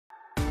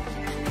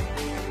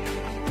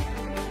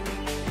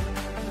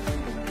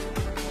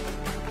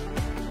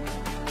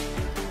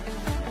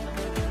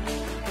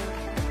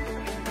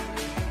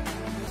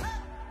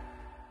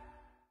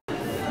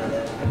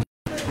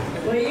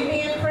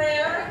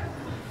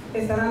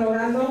estarán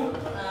orando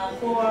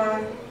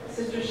for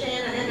Sister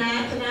Shannon and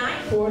I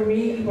tonight. Por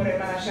mí y por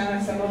hermana Sharon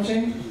esta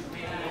noche.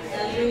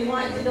 As we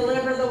want to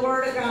deliver the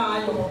Word of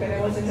God Como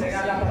queremos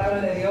entregar la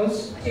palabra de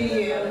Dios to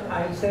you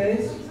a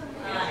ustedes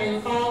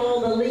and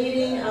follow the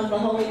leading of the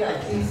Holy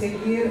Ghost. y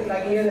seguir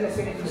la guía del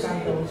Espíritu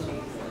Santo.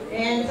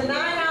 And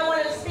tonight I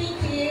want to speak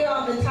to you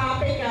on the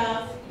topic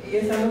of Y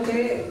esta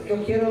noche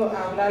yo quiero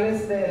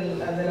hablarles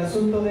del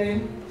asunto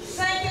de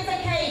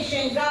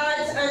Sanctification,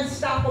 God's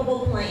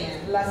unstoppable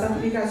plan. la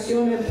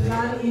santificación, el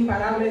plan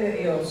imparable de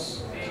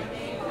Dios.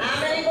 How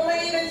many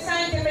believe in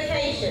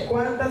sanctification?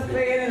 ¿Cuántas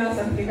creen en la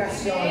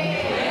santificación?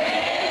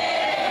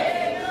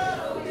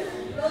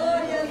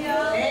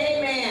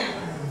 Amen.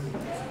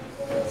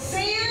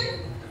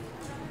 Sin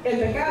El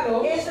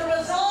pecado is the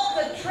result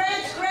of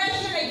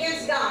transgression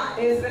against God.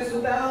 es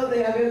resultado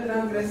de haber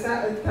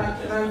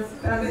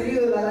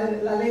transgredido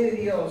la ley de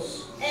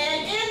Dios.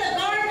 And in the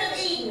Garden of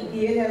Eden,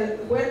 Y en el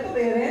huerto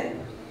de Edén,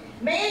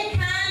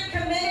 mankind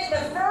committed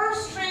the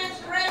first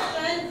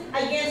transgression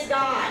against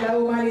God. la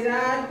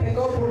humanidad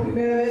pecó por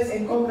primera vez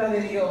en contra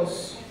de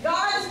Dios.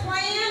 God's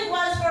plan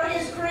was for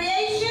His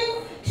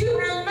creation to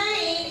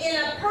remain in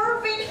a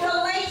perfect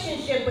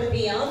relationship with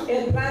Him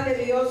El plan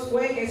de Dios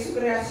fue que su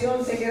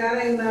creación se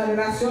quedara en una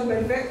relación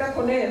perfecta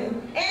con Él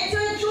and to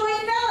enjoy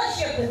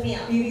fellowship with Him.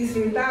 y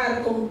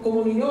disfrutar con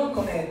comunión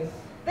con Él.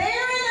 There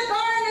in the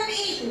Garden of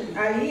Eden,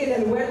 Ahí en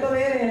el huerto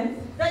de Edén,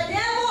 the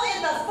devil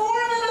in the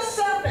form of a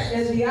serpent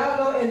el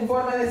diablo en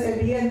forma de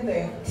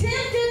serpiente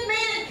tempted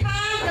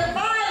mankind to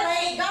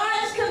violate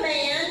God's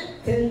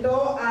command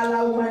tentó a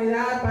la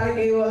humanidad para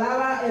que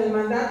violaba el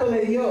mandato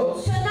de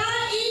Dios to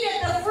not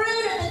eat at the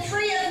fruit of the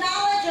tree of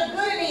knowledge of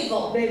good and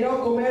evil. de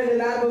no comer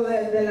del árbol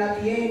de la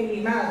bien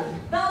y mal.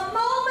 The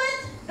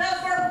moment the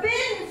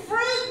forbidden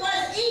fruit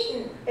was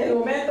eaten, El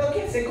momento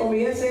que se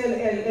comience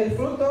el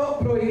fruto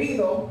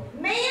prohibido,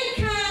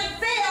 mankind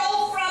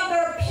fell from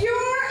their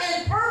pure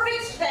and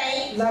perfect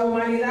state, la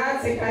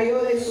humanidad se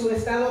cayó de su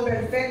estado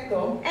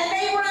perfecto and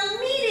they were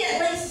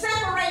immediately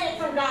separated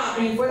from God.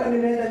 y fueron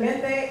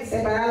inmediatamente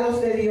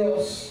separados de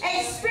Dios.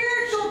 A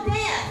spiritual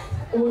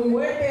death Una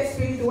muerte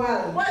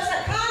espiritual was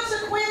the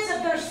consequence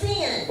of their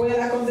sin. fue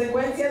la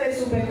consecuencia de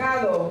su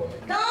pecado.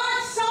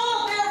 God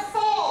saw their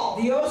fall,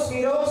 Dios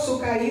miró su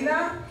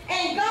caída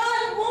and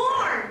God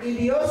warned y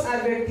Dios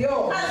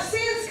advirtió of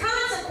sin's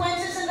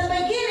consequences in the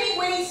beginning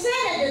when He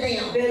said unto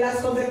them, de las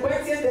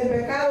consecuencias del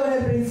pecado en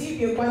el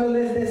principio cuando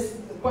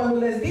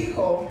les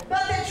dijo: but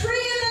the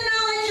tree of the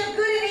knowledge of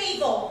good and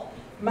evil,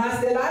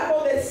 mas del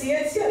árbol de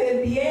ciencia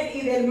del bien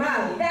y del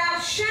mal thou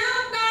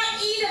shalt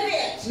not eat of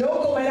it. no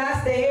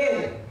comerás de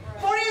él,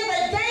 For in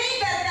the day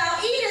that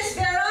thou eatest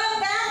thereof,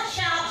 thou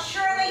shalt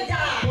surely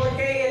die.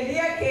 porque el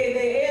día que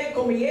de él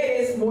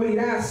comieres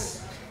morirás.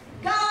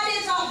 God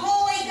is a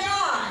holy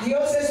God.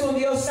 Dios es un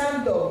Dios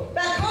santo.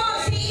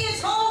 Because He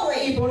is ¿Y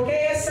holy, por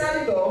qué es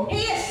santo?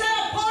 He is set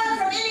apart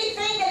from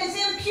anything that is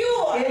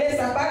impure. Él es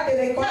aparte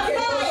de cualquier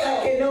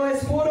cosa que no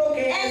es puro,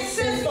 que es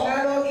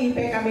pecado y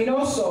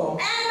pecaminoso.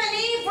 Adam and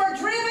Eve were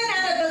driven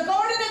out of the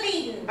Garden of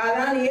Eden.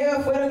 Adán y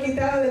Eva fueron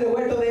quitados del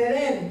huerto de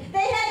Edén.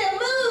 They had to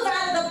move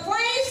out of the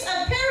place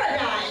of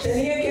paradise,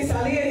 Tenían que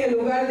salir del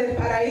lugar del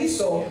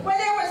paraíso, where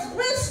there was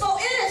blissful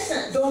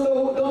innocence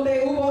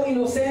donde hubo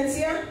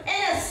inocencia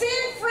and a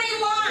sin-free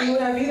y life,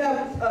 una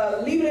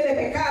vida libre de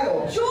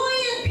pecado, joy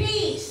and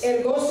peace,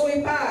 el gozo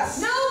y paz,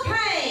 no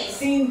pain,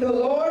 sin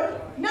dolor,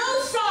 no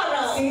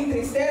sorrow, sin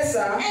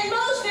tristeza, and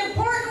most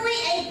importantly,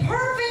 a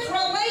perfect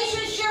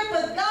relationship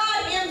with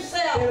God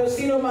Himself. pero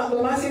sino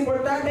lo más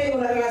importante,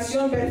 una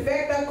relación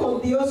perfecta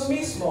con Dios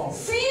mismo.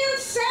 Sin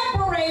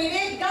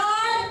separated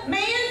man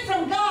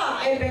from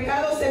God. El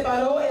pecado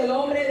separó el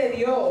hombre de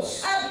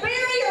Dios. A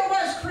barrier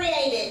was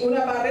created,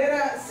 Una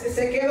barrera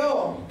se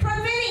quedó,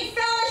 preventing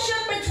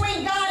fellowship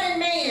between God and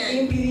man.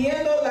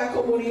 impidiendo la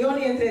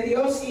comunión entre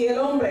Dios y el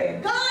hombre.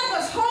 God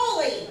was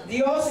holy,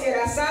 Dios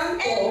era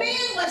santo and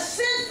man was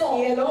y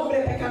sinful, el hombre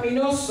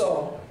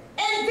pecaminoso,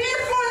 and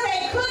therefore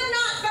they could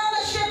not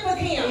fellowship with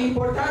Him. y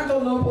por tanto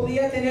no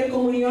podía tener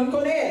comunión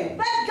con él.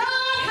 But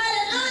God had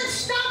an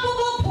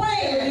unstoppable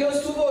Pero plan.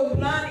 Dios tuvo un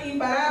plan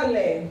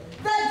imparable.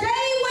 The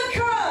day would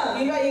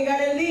come Iba a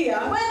llegar el día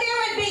when there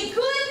would be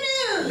good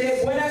news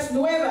de buenas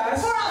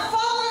nuevas for a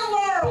fallen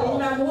por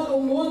world.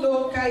 un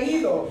mundo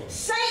caído.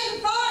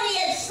 Satan thought he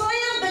had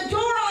slammed the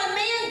door on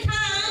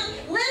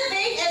mankind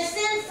living a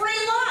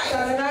sin-free life.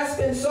 Satanás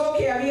pensó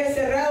que había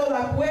cerrado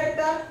la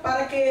puerta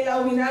para que la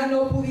humanidad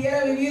no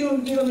pudiera vivir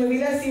una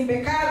vida sin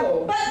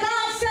pecado. But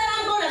God said,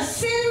 I'm going to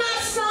send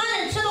my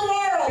Son into the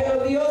world.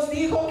 Pero Dios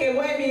dijo que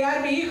voy a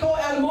enviar mi hijo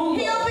al mundo,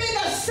 He'll be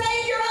the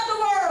Savior of the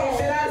que world,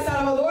 será el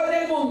Salvador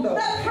del mundo,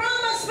 the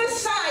promised el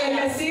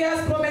Messiah. Mesías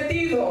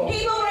prometido.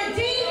 He will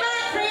redeem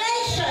my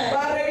creation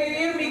Va a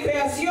revivir mi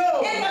creación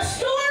and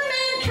restore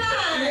y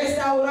mankind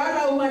restaurar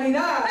la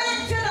humanidad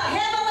back to the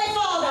Heavenly al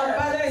Father.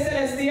 Padre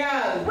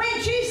Celestial.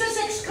 When Jesus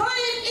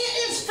exclaimed,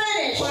 "It is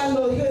finished,"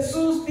 Cuando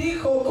Jesús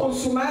dijo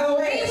consumado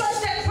He es, was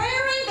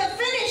declaring the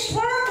finished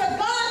work of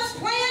God's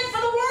plan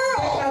for the world,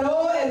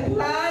 declaró el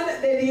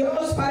plan de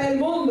Dios para el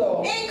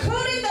mundo,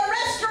 including the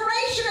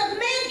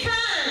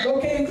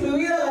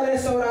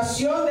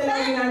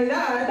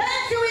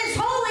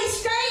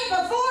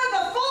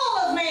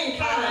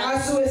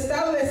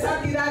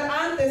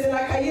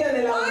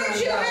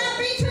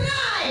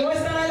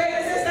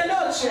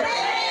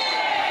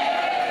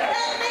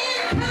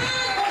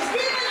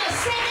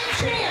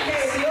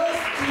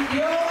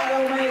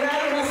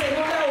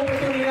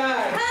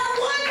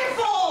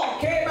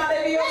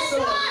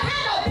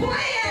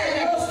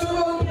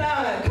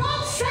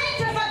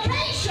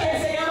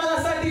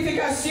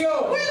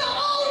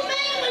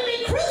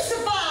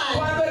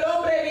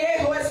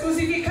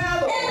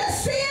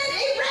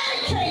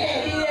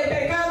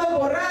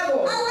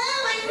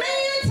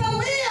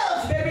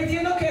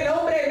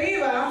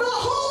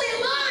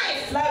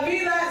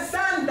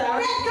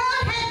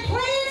God had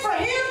planned for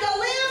him to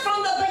live from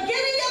the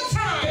beginning of que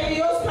time.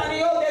 Dios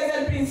planeó desde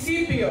el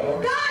principio.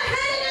 God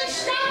had an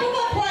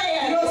unstoppable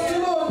plan Dios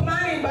tuvo un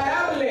plan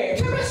imparable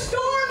to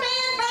restore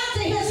man back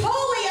to his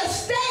holy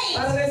estate.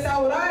 para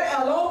restaurar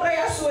al hombre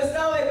a su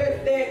estado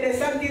de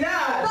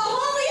santidad. The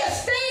holy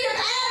estate of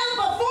Adam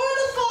before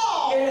the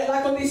fall.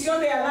 La condición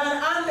de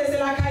Adán antes de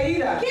la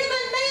caída.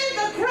 Giving man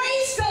the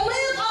grace to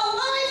live a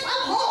life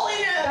of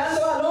holiness.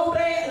 Dando al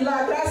hombre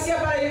la gracia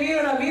para vivir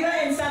una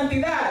vida en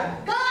santidad.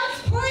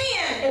 God's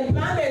plan El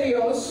plan de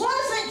Dios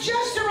wasn't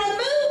just to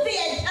remove the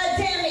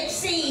Adamic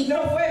seed.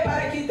 no fue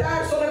para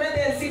quitar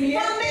solamente el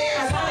simiente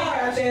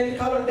adámica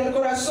del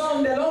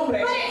corazón del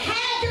hombre, But it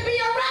had to be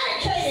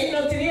eradicated.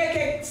 sino tenía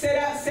que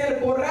ser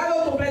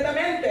borrado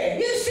completamente.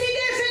 You see,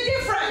 there's a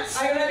difference.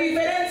 Hay una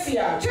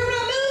diferencia. To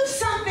remove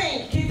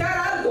something Quitar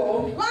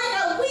algo like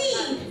a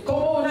weed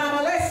como una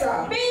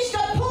maleza means to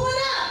pull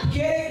it up.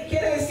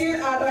 quiere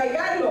decir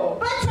arraigarlo,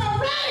 But to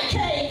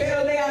eradicate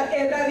pero de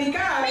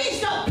erradicar, means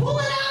to pull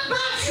it out by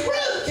its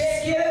roots.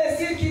 ¿qué quiere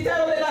decir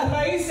quitarlo de las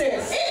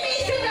raíces? It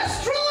means to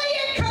destroy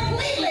it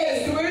completely.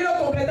 Destruirlo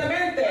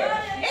completamente.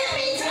 It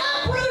means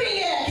uprooting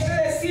it.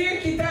 Quiere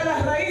decir quitar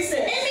las raíces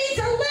It means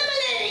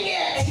eliminating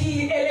it.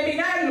 y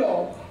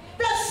eliminarlo.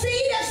 The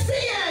seed of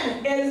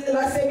sin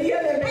La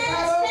semilla del had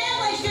pecado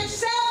established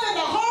itself in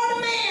the heart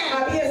of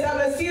man había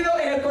establecido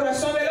en el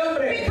corazón del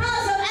hombre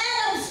because of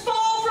Adam's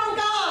fall from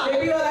God.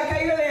 debido a la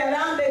caída de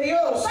Adán de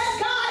Dios. But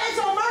God is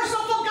a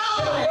merciful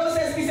Pero God. Dios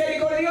es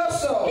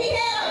misericordioso. He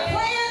had a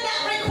plan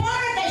that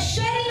required the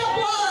shedding of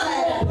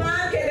blood. Un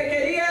plan que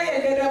requería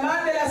el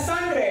derramar de la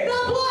sangre,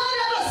 The blood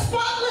of a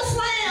spotless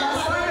la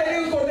lamb. sangre de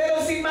un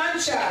cordero sin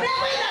mancha. That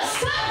when the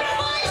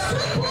sacrifice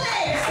took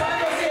place,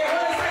 Cuando se llegó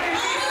el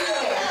sacrificio,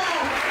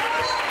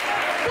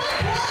 the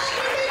blood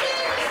would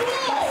begin to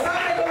flow, la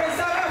sangre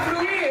comenzaba a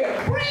fluir,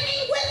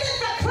 bringing with it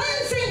the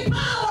cleansing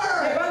power.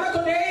 llevando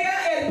con ella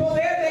el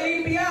poder de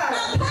limpiar.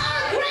 A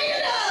power great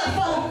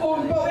enough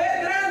Un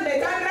poder grande,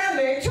 tan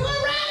grande, to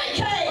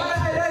eradicate,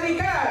 para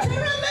erradicar, to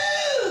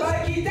remove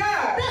para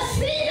quitar the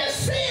seed of la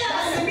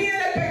sin semilla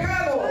del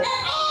pecado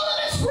and all of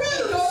its y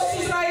roots, todas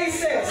sus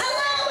raíces,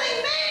 allowing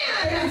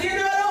man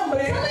permitiendo al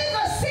hombre to live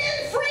a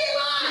sin-free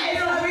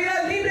vivir life una vida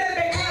libre de and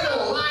a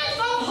pecado, life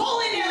of una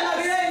holiness.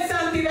 vida en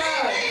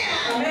santidad.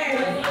 Amén.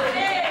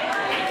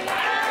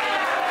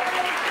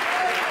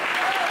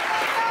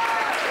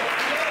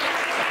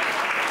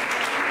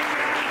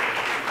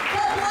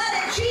 The blood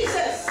of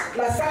Jesus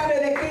La sangre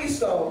de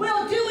Cristo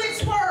will do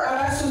its work.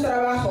 hará su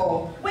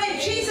trabajo. When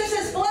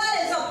Jesus' blood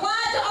is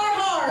applied to our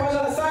heart,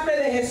 Cuando la sangre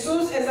de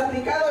Jesús es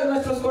aplicada en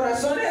nuestros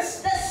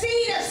corazones, the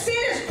seed of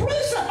sin is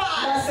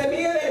crucified la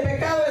semilla del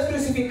pecado es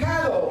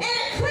crucificado and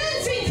a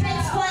cleansing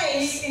takes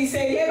place, y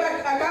se lleva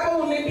a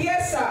cabo una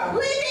limpieza,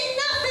 leaving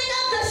nothing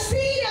of the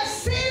seed of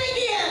sin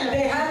again.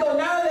 dejando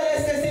nada de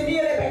esta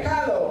semilla de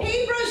pecado.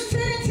 Hebrews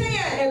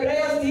 10:10,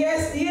 Hebreos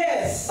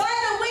 10:10, by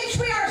the which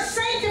we are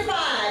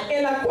sanctified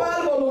en la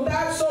cual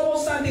voluntad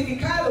somos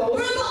santificados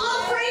through the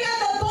offering of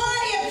the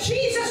body of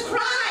Jesus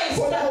Christ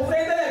por la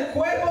ofrenda del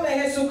cuerpo de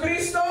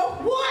Jesucristo,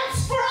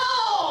 once for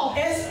all.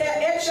 es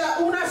hecha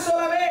una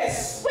sola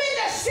vez. When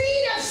the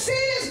seed of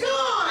sin is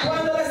gone,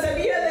 Cuando la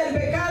semilla del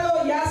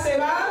pecado ya se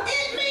va,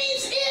 it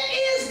means it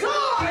is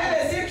gone.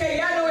 quiere decir que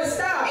ya no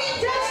está.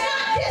 It does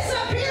not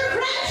disappear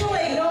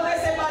gradually. No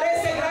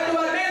desaparece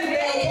gradualmente,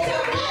 It is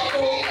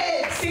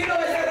eradicated sino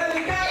es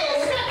erradicado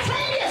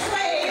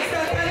instantaneously.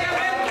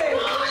 instantáneamente.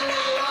 On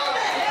that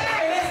moment,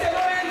 En este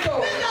momento,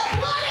 when the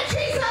blood of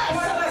Jesus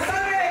cuando la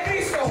sangre de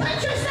Cristo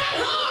touches that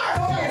heart,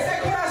 toca ese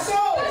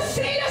corazón, the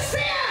seed of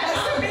sin la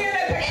semilla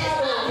del is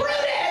pecado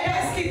uprooted,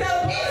 es quitado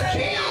por is la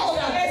killed,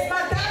 es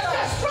matado, is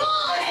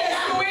destroyed, es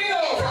destruido,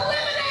 is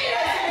eliminated,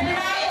 es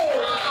eliminado.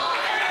 is gone.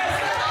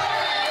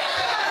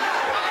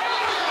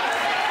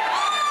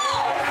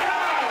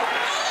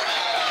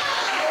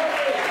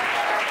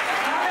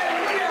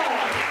 Aleluya.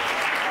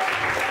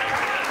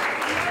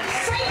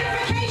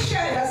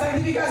 Sanctification La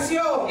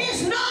santificación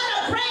is not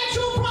a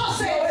gradual no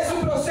process. es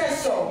un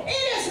proceso,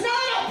 It is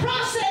not a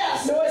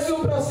process no es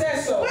un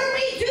proceso where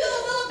we do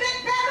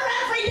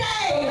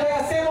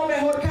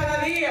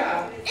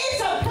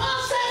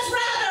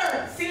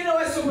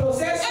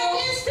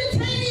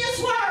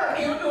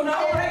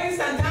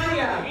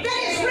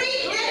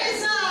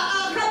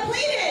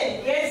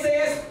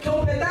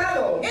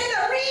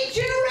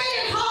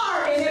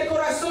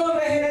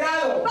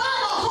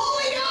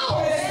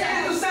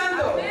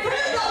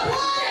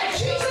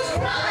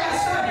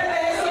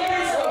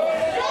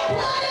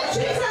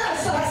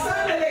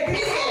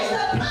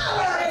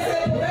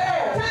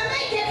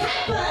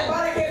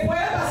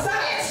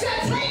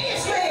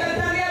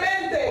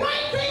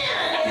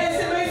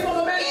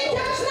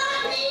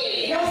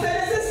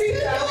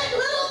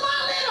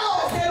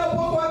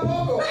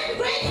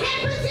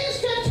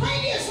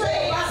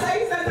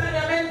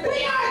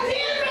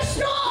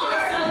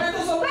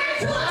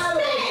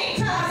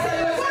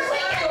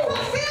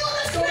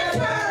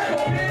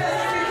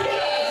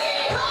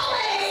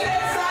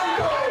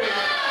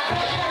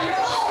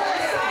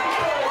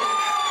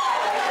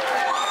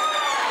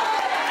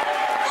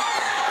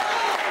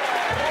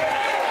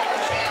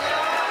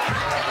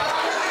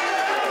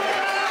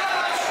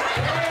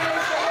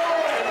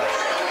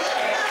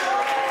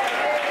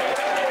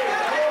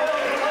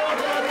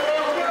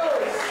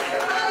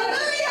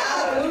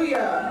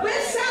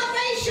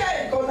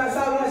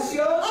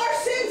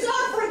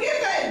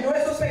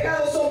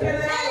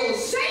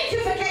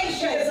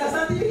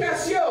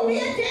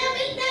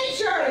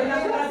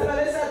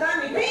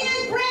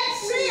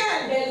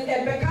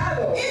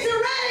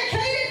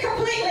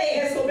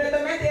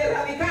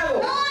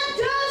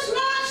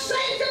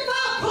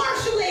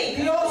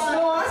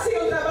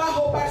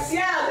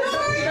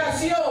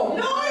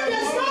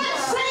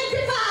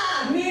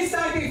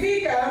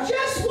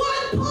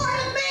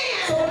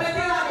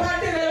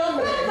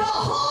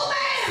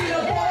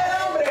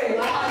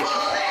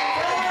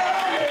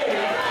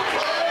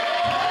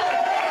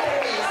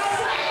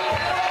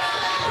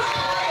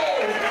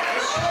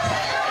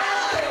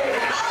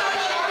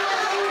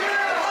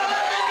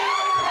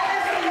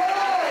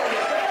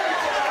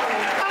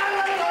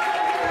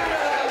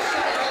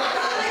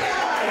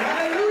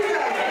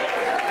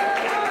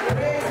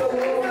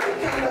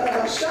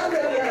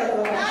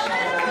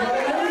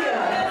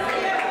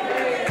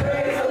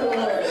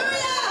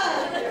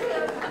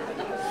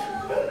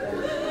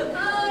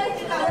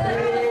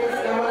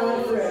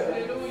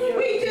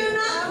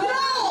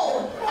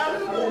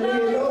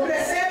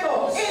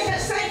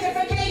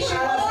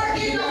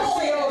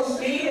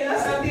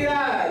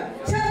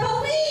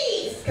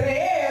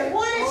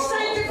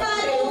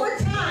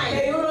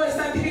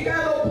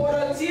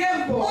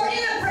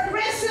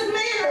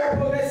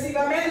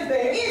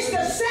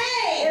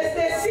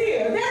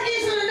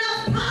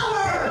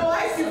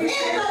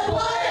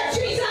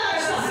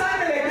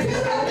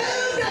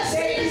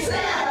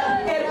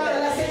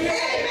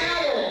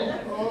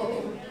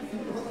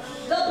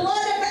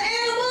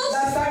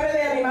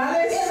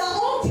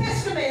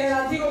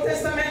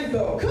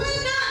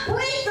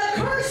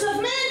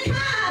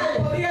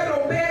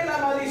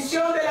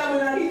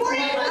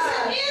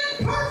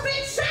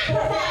imperfect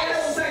porque era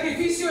un sacrifice.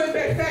 sacrificio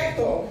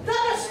imperfecto. The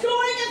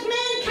restoring of La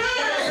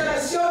mankind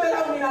restauración de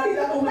la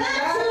humanidad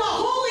back to a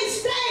holy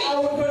state a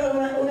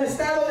un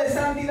estado de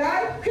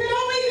santidad could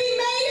only be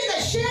made in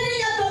the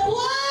shedding of the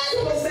blood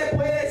solo se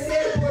puede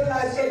ser por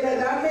el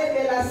derrame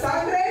de la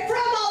sangre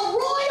from a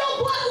royal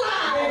de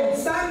bloodline un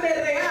sangre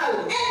real,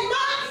 and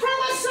not from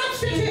a no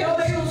substitute.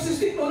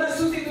 de una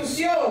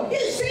sustitución. You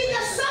see,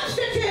 the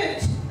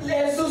substitute,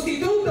 El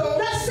sustituto,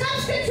 the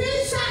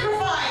substitute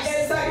sacrifice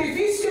el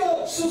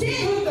sacrificio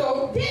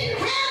sustituto, didn't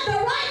have the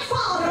right no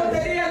father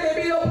tenía el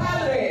debido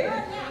padre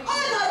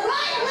or the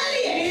right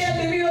ni lineage. el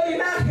debido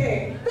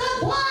linaje. The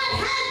blood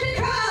had to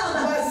come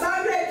La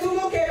sangre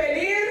tuvo que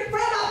venir,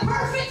 from a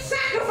perfect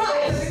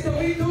sacrifice,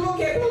 tuvo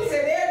que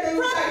proceder de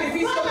un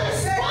sacrificio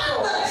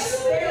perfecto,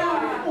 de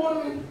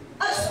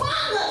a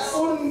spotless,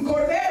 un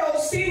cordero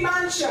sin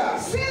mancha,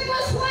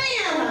 sinless un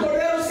lamb.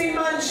 cordero sin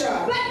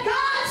mancha. But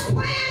God's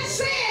plan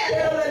said,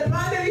 Pero el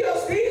plan de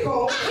Dios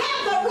dijo, I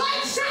have the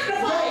right yo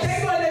sacrifice.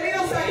 tengo el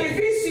debido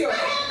sacrificio, I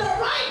have the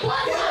right tengo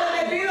el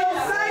bloodline. debido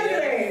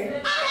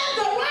sangre, I have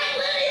the right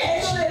tengo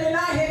lineage. el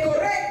linaje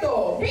correcto.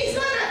 He's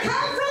going to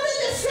come from the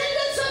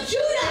descendants of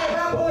Judah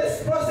Va a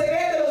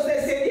proceder de los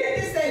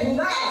descendientes de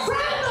Judá and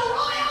from the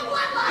royal y de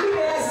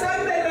bloodline. la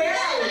sangre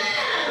real.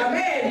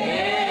 Amén.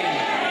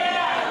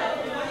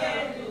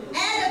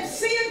 Adam's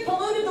sin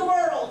polluted the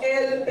world.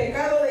 El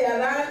pecado de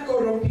Adán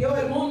corrompió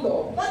el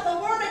mundo. But the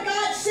Word of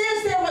God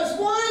says there was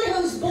one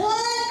whose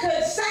blood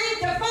could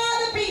sanctify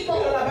the Pero people.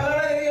 la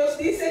palabra de Dios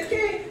dice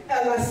que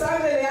a la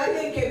sangre de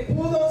alguien que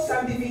pudo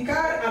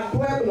santificar al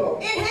pueblo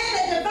It had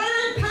a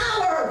divine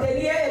power.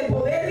 tenía el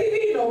poder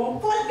divino,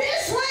 For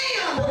this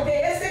lamb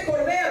porque este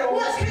cordero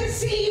was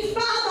conceived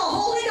by the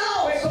Holy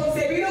fue Ghost.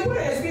 concebido por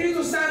el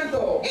Espíritu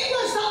Santo. It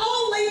was the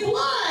only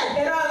blood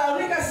Era la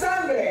única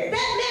sangre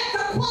that met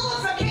the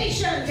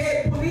qualifications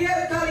que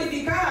pudiera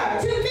calificar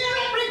to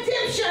merit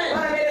redemption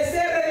para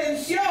merecer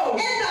redención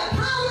and the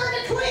power to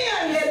y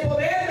cleanse. el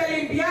poder de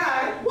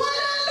limpiar. What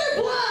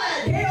other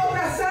blood ¿Qué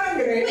otra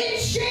sangre, when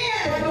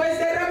shed cuando es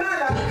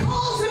derramada, to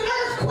cause an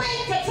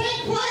earthquake to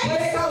take puede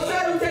place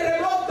causar un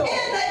terremoto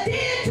and the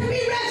dead to be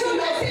y los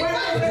resurrected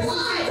muertos by life?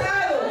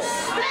 resucitados?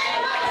 That,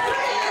 my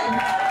friend,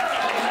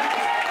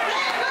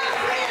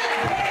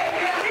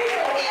 Mi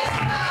amigo, is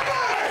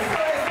power. esto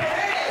es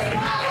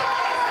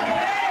poder,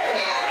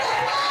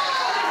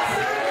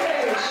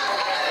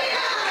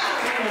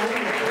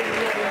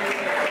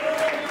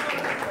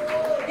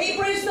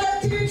 Hebrews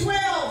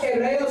 13:12.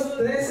 Hebreos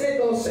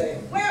 13:12.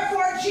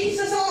 Wherefore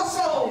Jesus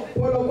also,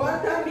 Por lo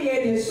cual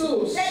también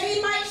Jesús, that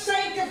he might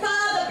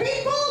sanctify the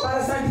people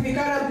para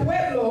santificar al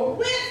pueblo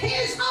with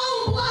his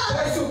own por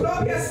blood, su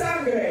propia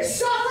sangre,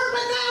 suffered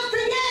without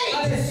the gate.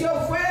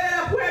 padeció fuera de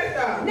la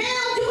puerta.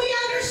 Now do we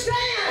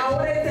understand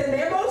Ahora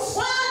entendemos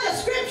why the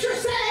scripture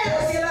says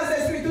porque las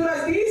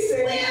escrituras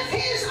dicen with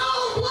his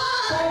own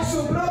blood, con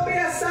su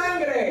propia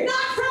sangre,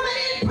 not from an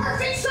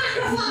imperfect no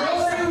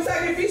sacrifice, de un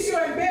sacrificio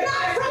not from an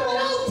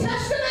imperfecto, Old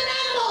Testament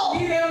animal.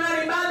 ni de un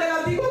animal del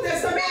Antiguo Now it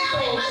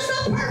Testamento. was the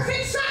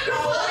perfect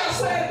Ahora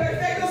fue sacrifice. el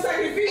perfecto It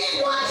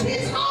sacrificio, was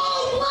his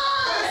own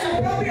su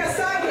blood, propia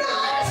sangre,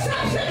 not a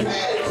substitute,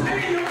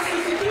 y un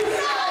sustituto,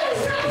 not a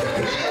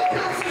substitute,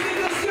 una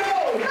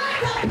sustitución, not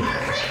the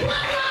perfect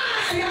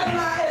bloodline sino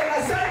la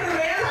sangre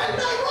real, from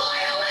the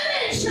royal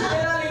lineage del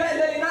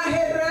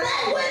linaje that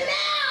real, would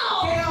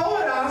que now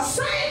ahora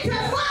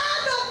sanctify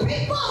the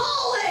people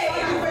holy.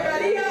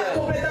 santificaría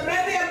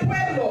completamente al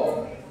pueblo.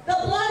 The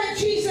blood of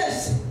Jesus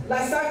La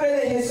sangre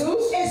de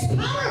Jesús is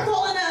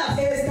powerful enough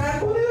es tan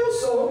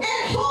poderoso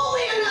and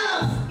holy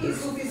enough y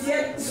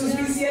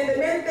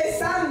suficientemente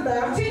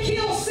santa to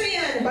kill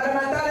sin para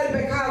matar el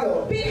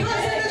pecado.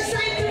 because of the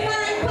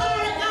sanctifying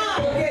power of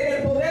God. Porque en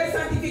el poder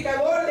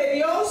santificador de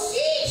Dios,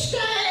 Each day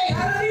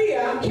cada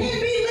día can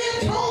be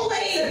lived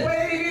holy se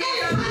puede vivir en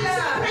and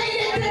santidad,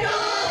 consecrated to God.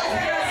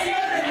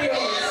 consagración de Dios.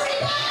 Every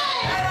day,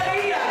 Cada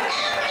día,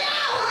 every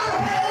hour,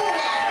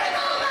 every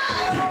cada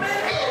moment,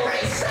 momento,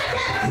 every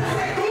second, cada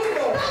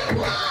segundo, the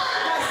blood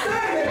la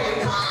sangre that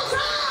calls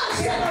us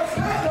que nos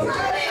to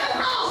live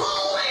a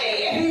holy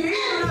vivir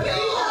and una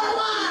pure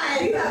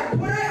life. vida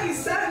pura y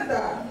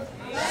santa.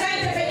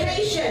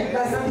 Sanctification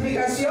La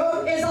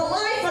santificación is a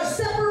life of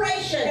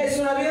separation es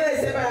una vida de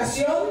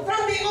separación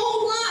from the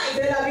old life.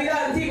 de la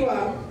vida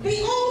antigua.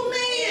 The old man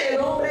El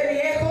hombre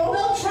viejo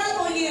will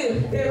trouble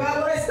you te va a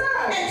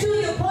molestar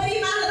until you put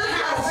him out of the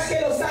hasta house.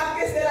 que lo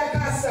saques de la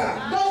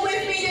casa. Go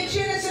with me to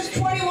Genesis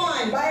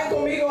 21, Vayan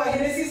conmigo a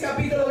Génesis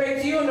capítulo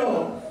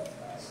 21,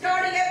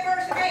 starting at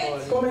verse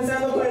 8.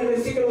 comenzando con el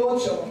versículo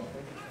 8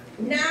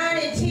 9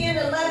 and 10,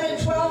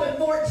 11, 12, and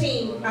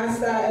 14.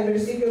 hasta el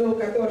versículo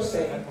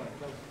 14.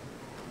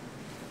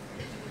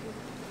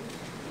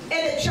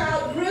 And the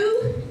child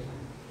grew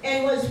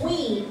and was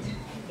weaned.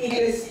 Y,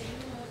 cre-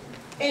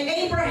 And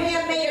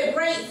Abraham made a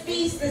great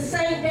feast the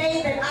same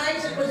day that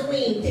Isaac was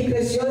weaned. y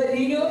creció de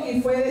niño y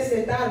fue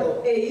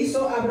destetado. E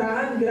hizo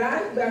Abraham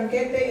gran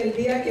banquete el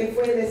día que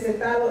fue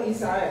destetado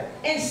Isaac.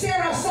 And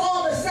Sarah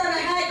saw the son of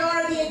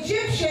Hagar the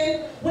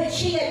Egyptian, which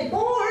she had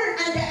born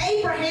unto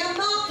Abraham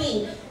mocking.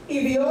 Y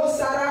vio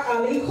Sara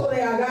al hijo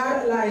de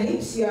Agar la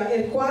egipcia,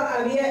 el cual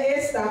había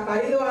esta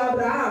parido a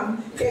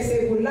Abraham, que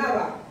se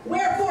burlaba.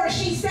 Wherefore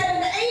she said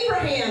unto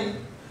Abraham,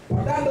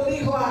 Por tanto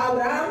dijo a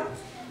Abraham,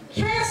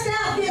 cast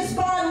out this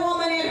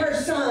bondwoman and her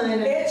son.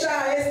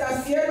 echa a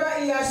esta sierva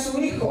y a su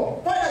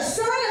hijo. For the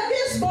son of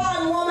this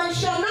bondwoman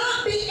shall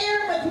not be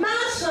heir with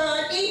my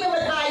son, even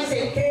with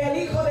Isaac. Que el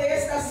hijo de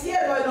esta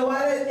sierva no va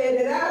a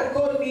heredar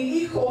con mi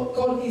hijo,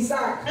 con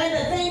Isaac. And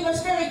the thing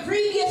was very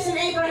grievous in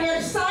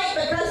Abraham's sight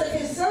because of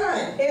his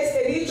son.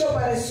 Este dicho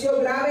pareció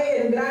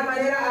grave en gran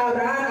manera a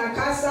Abraham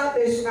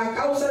a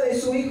causa de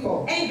su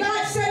hijo. And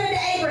God said unto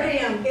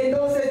Abraham,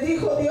 Entonces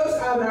dijo Dios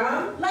a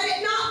Abraham, let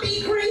it not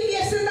be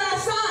grievous in thy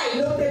sight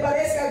no te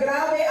parezca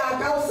grave a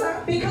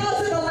causa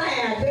because of the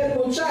lad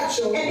del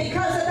muchacho and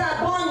because of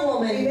thy y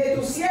bondwoman. de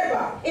tu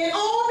sierva. In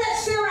all that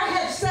Sarah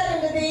hath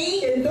said unto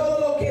thee, En todo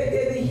lo que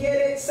te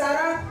dijere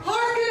Sara,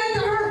 hearken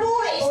unto her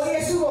voice.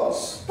 oye su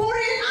voz. For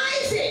in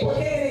Isaac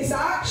Porque en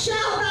Isaac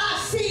shall thy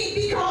seed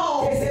be que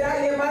called. será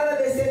llamada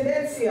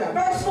descendencia.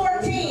 Verse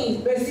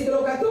 14.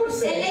 Versículo And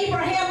 14.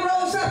 Abraham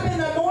rose up in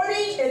the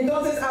morning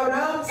Entonces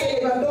Abraham se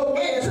levantó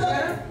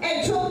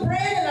and took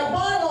bread and a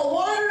bottle of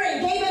water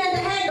and gave it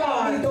unto y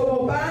Hagar,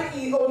 tomó pan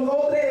y un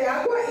odre de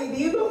agua y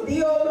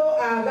diólo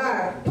a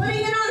Agar,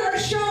 putting it on her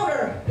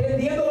shoulder,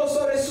 prendiéndolo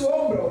sobre su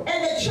hombro.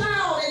 and the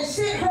child, and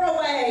sent her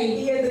away.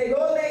 Y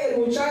entrególe el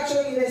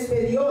muchacho y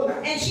despedióla.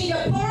 And she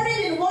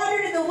departed and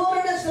wandered in the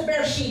wilderness of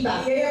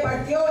Beersheba. Y ella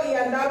partió y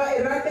andaba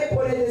errante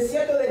por el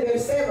desierto de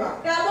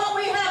Beerseba. Now what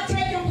we have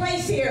taken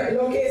place here,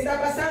 Lo que está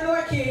pasando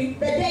aquí,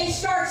 the day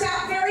starts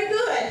out very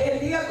good. el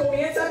día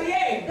comienza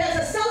bien. There's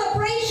a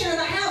celebration in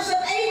the house of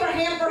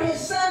Abraham for his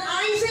son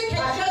Isaac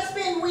had just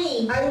been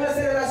weaned. Hay una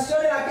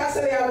celebración en la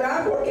casa de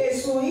Abraham porque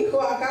su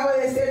hijo acaba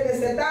de ser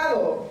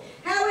destetado.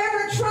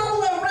 However,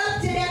 trouble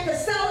erupted at the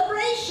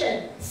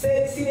celebration.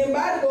 Sin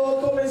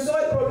embargo, comenzó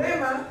el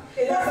problema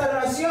en la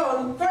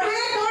celebración For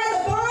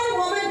Hagar, the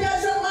bondwoman,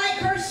 doesn't like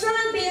her son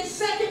being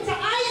second to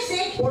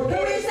Isaac, who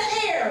is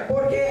the heir.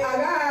 porque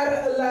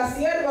Agar, la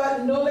sierva,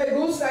 no le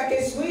gusta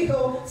que su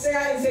hijo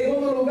sea en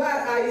segundo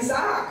lugar a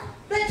Isaac.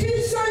 The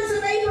two sons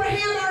of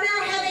Abraham are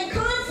now having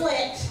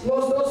conflict.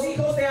 Los dos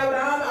hijos de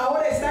Abraham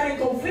ahora están en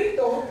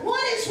conflicto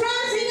One is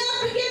rising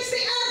up against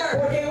the other.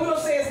 porque uno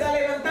se está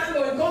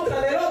levantando en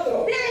contra del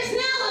otro. There is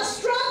now a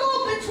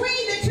struggle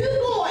between the two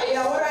Y boys.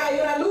 ahora hay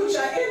una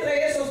lucha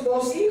entre esos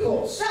dos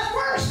hijos. The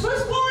first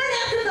was born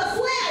after the El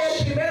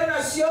flesh, primero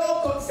nació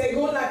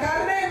según la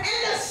carne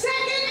and the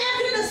second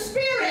after the y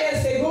spirit.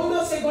 el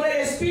segundo según el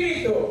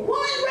espíritu.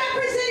 One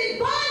represented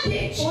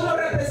bondage, Uno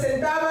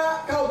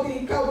representaba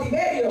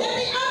cautiverio and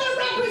the other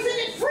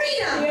represented y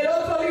freedom. el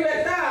otro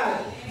libertad.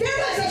 There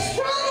was a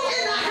struggle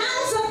in the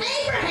house of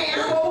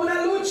Abraham. Hubo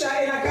una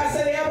lucha en la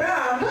casa de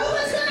Abraham Who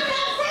was going to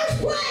have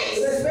first place?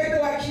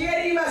 respecto a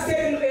quién iba a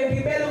ser en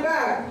primer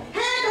lugar.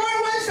 Hagar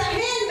was the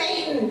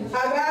handmaiden.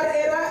 Agar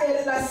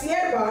era la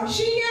sierva,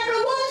 She never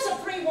was a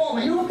free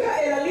woman. nunca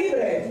era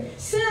libre.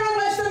 Sarah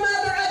was the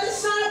mother of the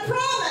son of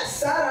promise,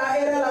 Sara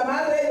era la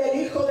madre del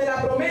hijo de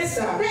la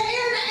promesa, the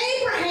heir to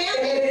Abraham,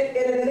 el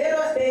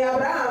heredero de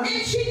Abraham,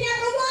 and she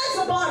never was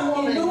a y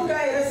bondwoman.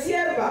 nunca era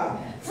sierva.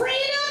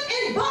 Freedom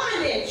and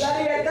bondage La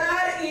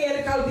libertad y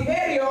el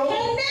cautiverio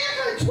can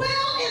never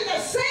dwell in the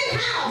same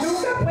house.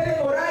 nunca pueden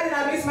morar en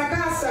la misma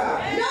casa.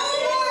 No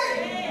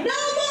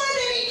more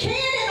than it can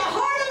in the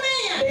heart of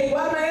man. De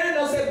igual manera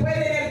no se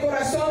puede en el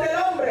corazón del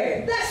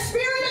hombre. The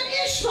spirit of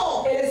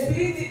Ishmael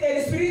El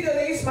espíritu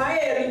de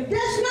Ismael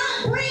does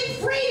not bring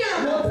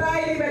freedom, no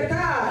trae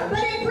libertad, but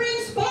it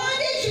brings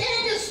bondage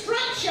and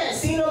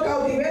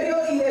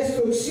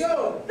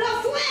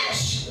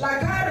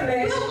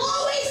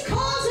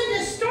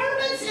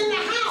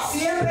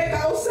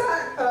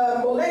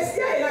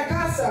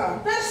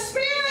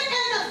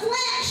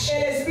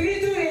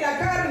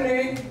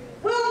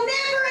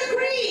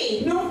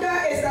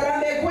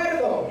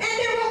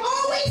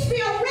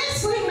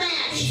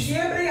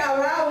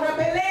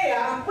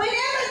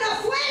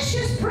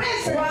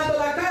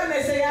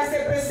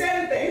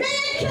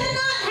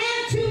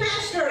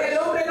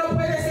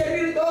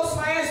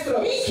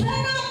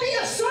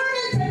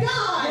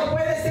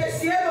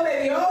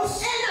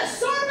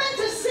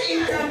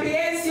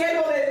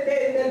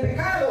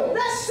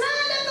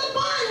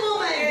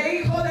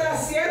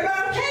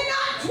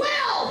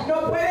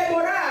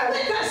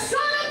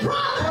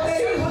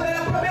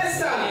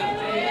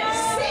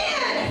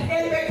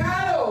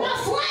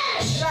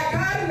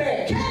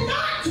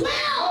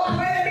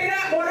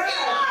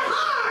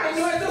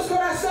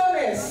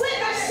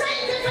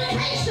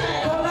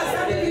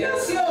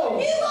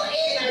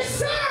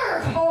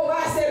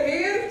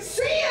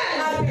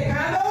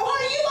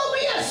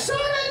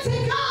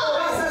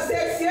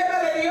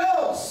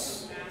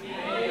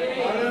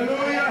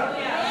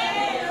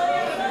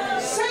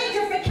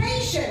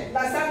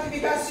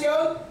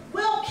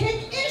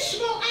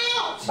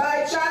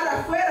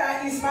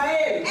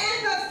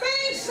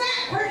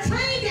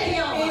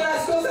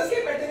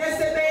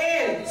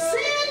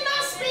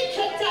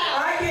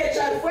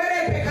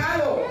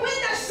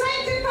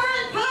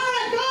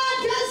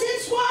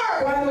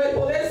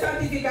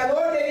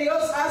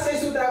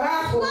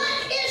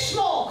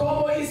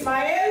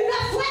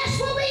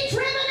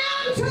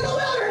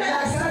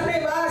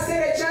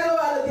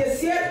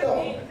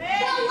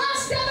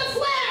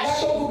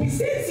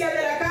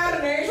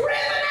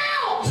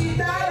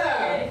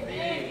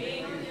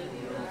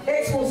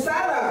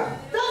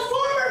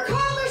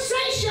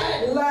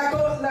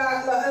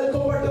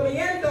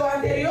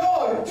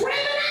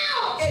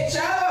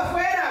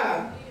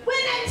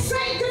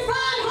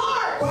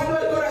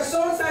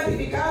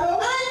santificado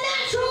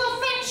unnatural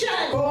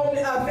affection, con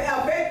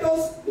afectos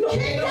no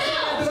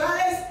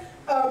naturales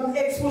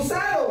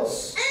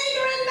expulsados,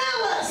 anger and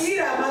malice,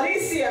 ira,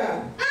 malicia,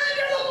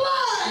 under the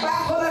blood,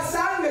 bajo la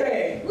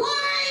sangre,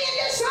 lying and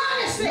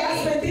dishonesty,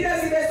 las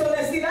mentiras y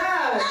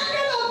deshonestidad,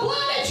 under the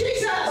blood of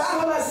Jesus.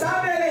 bajo la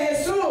sangre de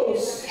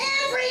Jesús,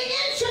 Every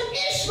inch of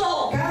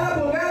Ishmael, cada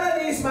pulgada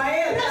de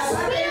Ismael, the la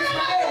sangre de spirit of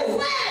Ismael, the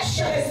flesh,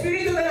 el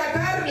espíritu de la is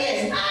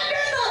carne,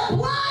 under the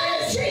blood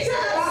of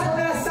Jesus. bajo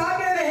la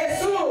sangre de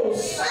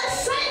Jesús, A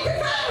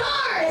sanctified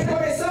heart el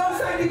corazón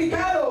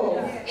santificado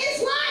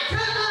is like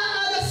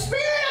the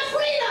spirit of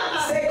freedom.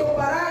 se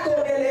compara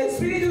con el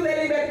espíritu de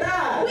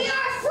libertad. We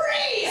are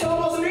free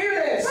Somos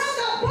libres from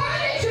the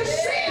bondage of del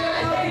sin.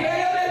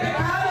 cautiverio del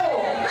pecado.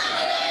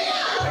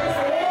 Hallelujah. Por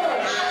favor.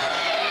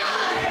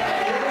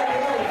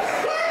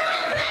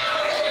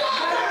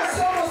 Ahora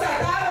somos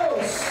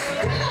atados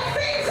To the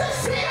things of a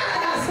sin.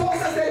 las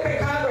cosas del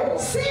pecado.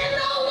 Sin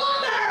no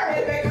longer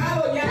El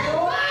pecado ya can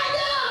no bind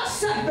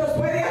us, nos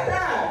puede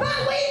atar. but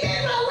we've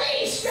been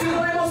released. Si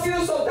no hemos sido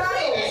We've been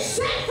soltados,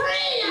 set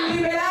free.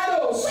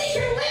 liberados, We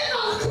can live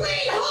a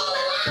clean,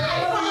 holy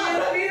podemos vivir life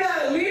una vida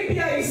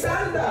limpia y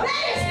santa.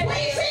 that is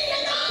pleasing to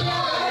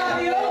Para God,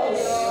 Dios.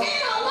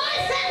 and a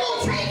life that will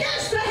take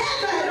us to Una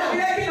heaven.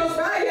 vida que nos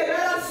va a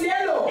llegar al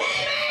cielo.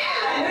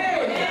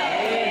 Amen.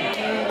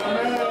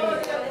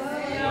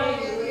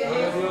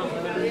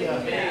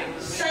 Amén.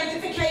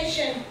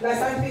 Sanctification La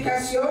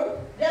santificación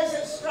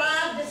doesn't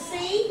strive to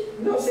see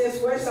no se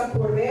esfuerza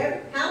por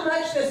ver how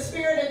much the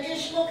spirit of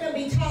Ishmael can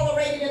be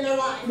tolerated in their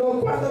life. lo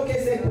cuanto que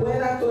se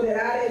pueda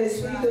tolerar el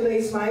espíritu de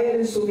Ismael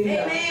en su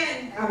vida.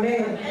 Amen.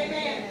 Amén.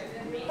 Amen.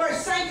 For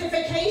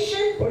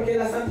sanctification Porque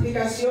la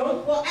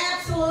santificación will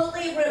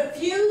absolutely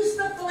refuse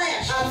the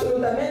flesh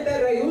absolutamente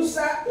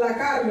rehúsa la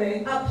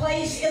carne a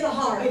place in the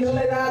heart. y no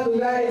le da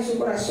lugar en su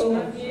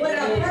corazón. When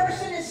a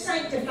person is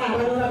Cuando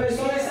sanctified, una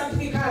persona es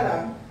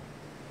santificada,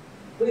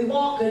 we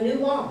walk a new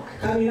walk.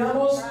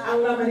 caminamos a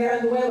una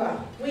manera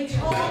nueva. We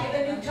talk a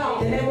new talk.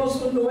 Tenemos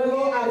un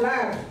nuevo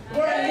hablar.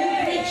 We're a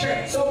new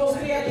creature. Somos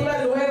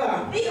criatura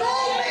nueva. The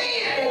old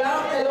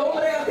man El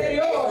hombre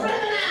anterior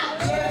driven out.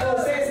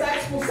 viejo se está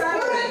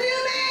expulsando. We're a new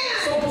man.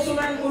 Somos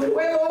un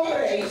nuevo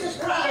hombre en Jesus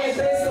Christ.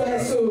 Cristo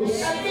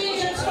Jesús.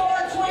 Ephesians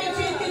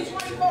 4:22 through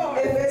 24.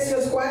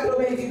 Efesios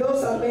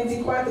 4:22 al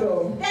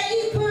 24. That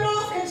you put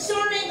off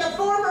concerning the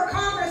former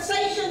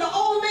conversation the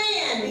old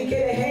man, Y que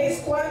dejéis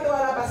cuanto a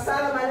la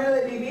pasada manera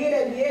de vivir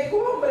el viejo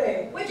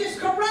hombre, which is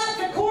corrupt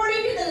according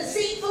to the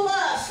deceitful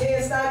lust, que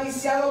está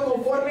viciado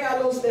conforme a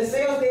los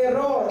deseos de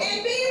error,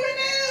 and be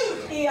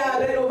renewed. y a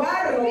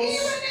renovarnos, Be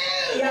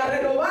renewed y a in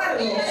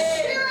renovarnos the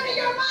spirit of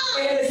your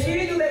en el mind,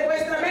 espíritu de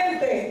vuestra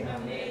mente,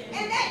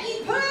 and that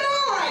you put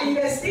y on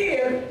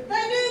vestir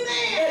the new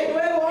man, el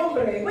nuevo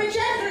hombre, which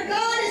after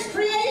God is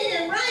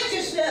created in que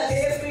righteousness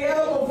es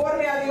criado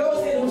conforme a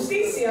Dios en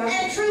justicia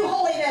and true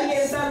y en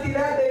holiness.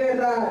 santidad de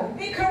verdad.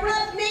 The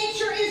corrupt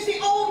nature is the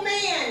old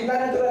man,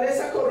 La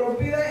naturaleza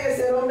corrompida es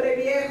el hombre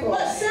viejo, with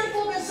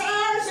sinful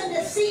desires and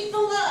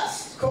deceitful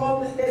lusts,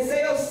 con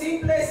deseos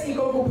simples y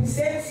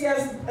concupiscencias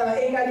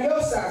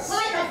engañosas,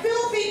 like a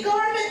filthy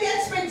garment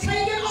that's been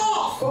taken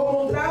off.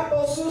 como un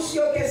trapo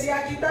sucio que se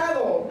ha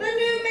quitado. The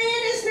new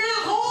man is now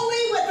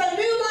holy with a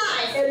new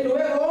life. El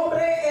nuevo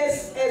hombre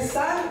es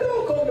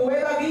santo con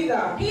nueva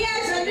vida. He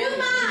has a new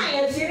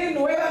mind Él tiene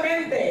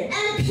nuevamente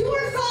and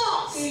pure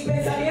thoughts. y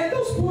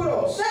pensamientos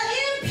puros.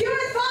 The impure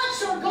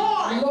thoughts are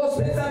gone. Los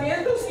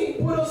pensamientos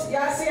impuros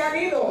ya se han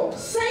ido.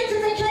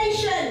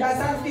 Sanctification La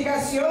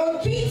santificación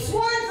keeps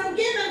one from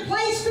giving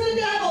place to the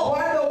devil.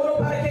 guarda uno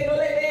para que no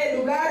le dé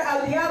lugar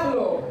al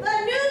diablo.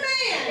 The new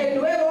man El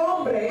nuevo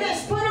hombre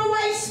has put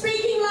away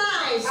speaking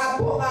lies ha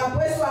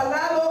puesto al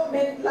lado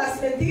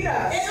las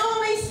mentiras. and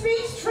only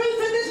speaks truth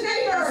with his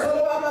neighbor.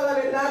 Solo habla la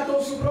verdad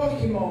con su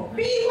prójimo.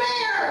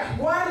 Beware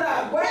Guarda,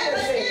 that the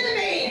guárdese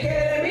enemy que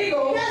el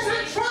enemigo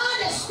doesn't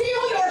try to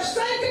steal your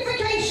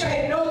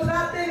sanctification. no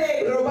trate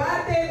de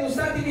robarte tu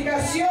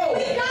santificación.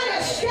 We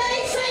gotta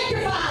stay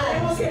sanctified.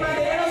 Tenemos que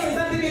mantenernos en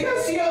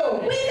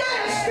santificación. We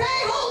gotta stay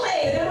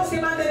holy. Tenemos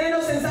que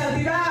mantenernos en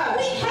santidad.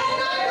 We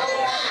cannot go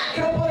back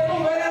No podemos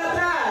volver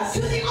atrás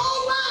to the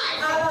old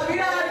life a la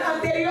vida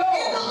anterior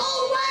and the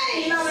old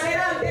y la ways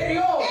manera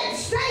anterior. and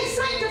stay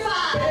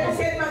sanctified. Tenemos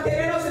que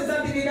mantenernos en The blood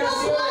of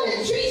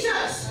santificación.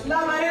 Jesus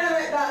La manera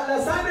de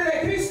la sangre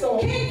de Cristo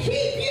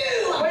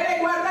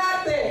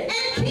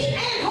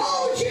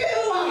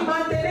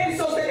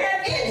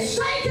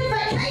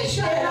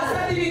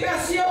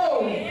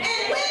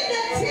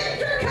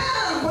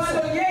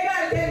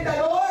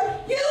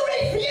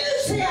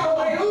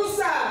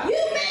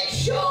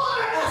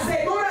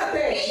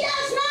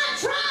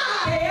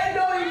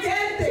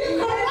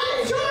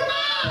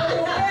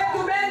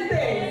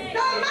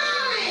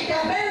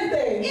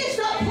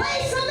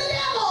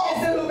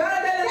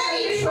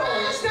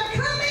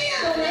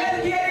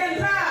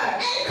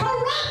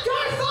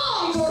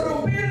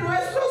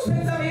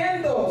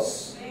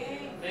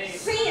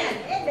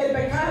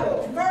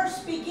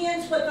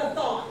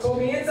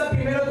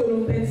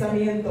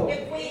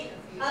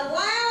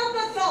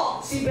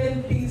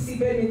Si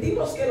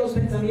permitimos que los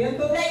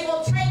pensamientos they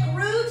will take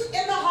root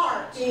in the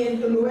heart. y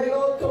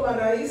luego toma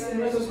raíz en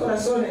nuestros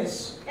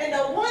corazones. And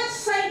the once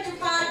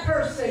sanctified Y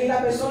person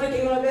la persona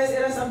que una vez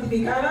era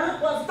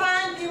santificada will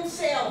find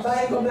themselves va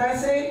a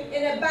encontrarse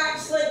in a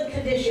backslidden en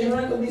condition.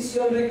 una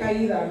condición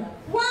recaída.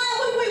 Why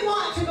would we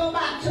want to go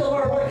back to the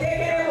world ¿Por qué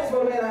queremos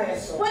volver a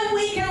eso? when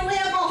we can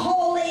live a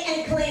holy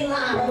and clean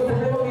Cuando life?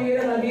 podemos vivir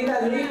una vida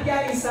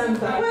limpia y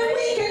santa. When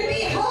we can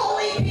be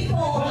holy people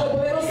Cuando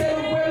podemos ser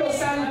un pueblo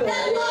santo.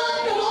 that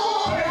love the Que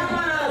Lord.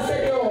 ama al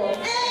Señor.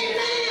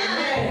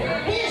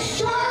 Amen. His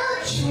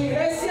church Su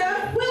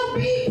iglesia will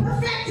be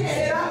perfected.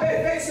 será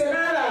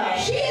perfeccionada.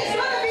 She is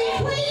going to be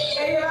clean,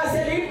 Ella va a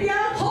ser limpia,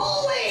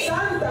 holy,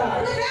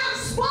 santa, without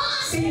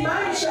spot sin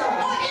mancha,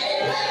 or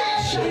any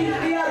blemish. sin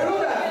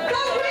arruga.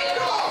 The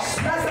wrinkles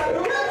Las will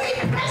arrugas be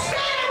pressed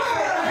van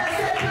out. a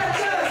ser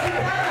planchadas,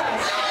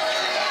 quitadas.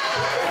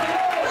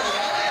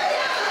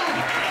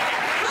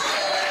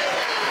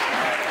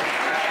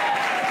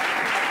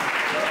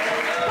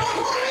 The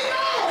Holy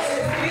Ghost,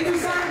 El Espíritu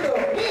Santo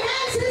He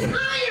has His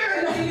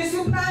iron, tiene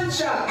su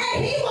plancha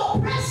and He will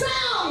press y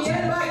out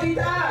Él va a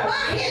quitar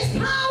by His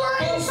power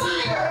con and su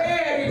fire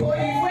poder y por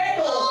el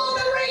fuego all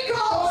the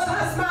wrinkles todas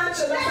las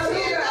manchas, las that's in the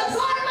arrugas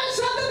garments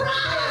of the en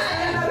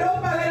bride. la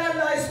ropa de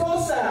la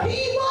esposa.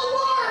 He will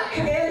work.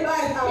 Él va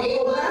a He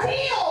will obrar,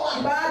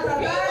 heal. va a He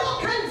tratar will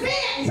y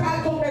convict va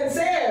a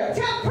convencer,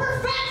 to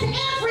perfect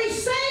every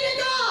saint of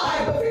a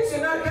God.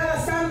 perfeccionar cada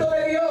santo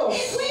de Dios.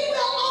 If we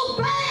will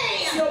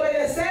obey Si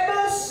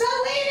obedecemos the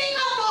leading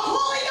of the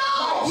Holy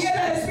Ghost, y el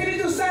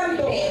Espíritu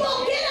Santo, He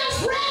will get us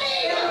ready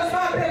Él nos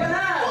va a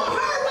preparar for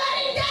her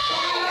wedding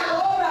para la day.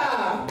 boda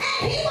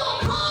And He will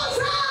cause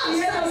y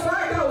Él us nos va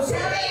a to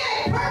causar be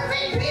a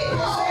perfect que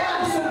people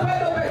seamos un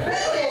pueblo who is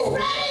perfecto,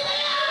 ready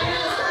que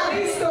está now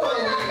listo, for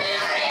the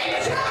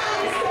marriage to listo,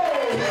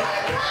 the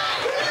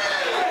bridegroom.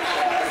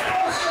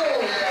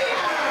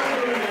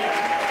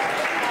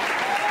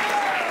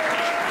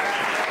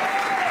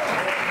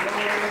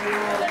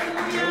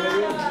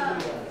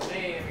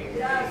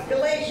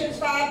 Galatians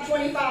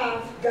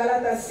 5:25.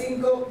 Gálatas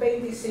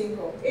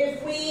 5:25.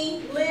 If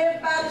we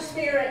live by the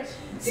Spirit,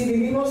 Si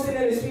vivimos en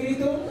el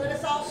Espíritu, let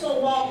us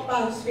also walk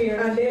by the Spirit.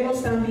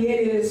 andemos también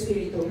en el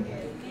Espíritu.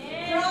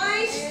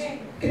 Christ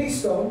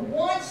Cristo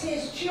wants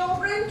His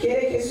children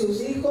quiere que sus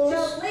hijos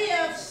to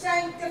live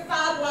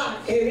sanctified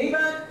lives. que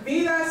vivan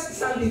vidas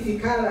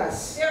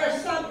santificadas. There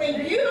is something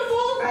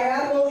beautiful Hay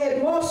algo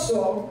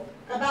hermoso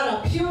about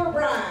a pure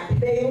bride.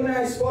 de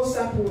una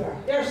esposa pura.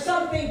 There's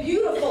something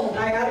beautiful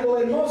Hay algo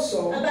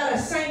hermoso about a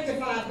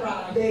sanctified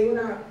bride. de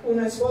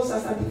una esposa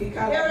There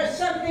santificada. is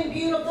something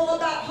beautiful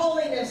about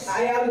holiness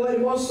Hay algo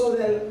hermoso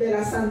de la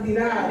and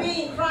santidad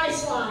being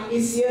Christ-like. y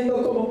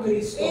siendo como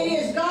Cristo. It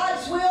is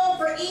God's will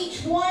for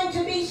each one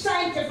to be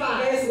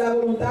sanctified. Es la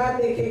voluntad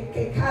de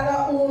que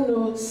cada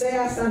uno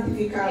sea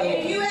santificado.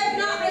 If you have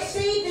not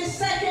received this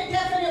second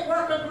definite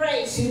work of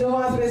grace, Si no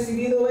has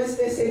recibido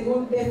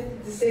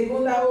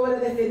segunda obra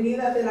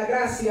definida de la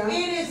gracia,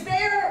 it is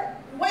there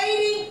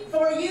waiting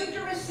for you to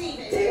receive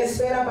it. te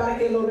espera para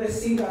que lo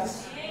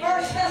recibas.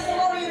 1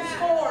 Thessalonians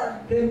 4,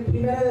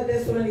 Primera de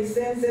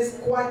Tesalonicenses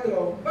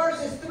 4,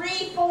 verses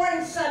 3, 4,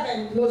 and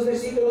 7. los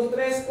versículos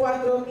 3,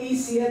 4 y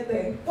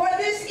 7. For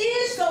this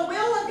is the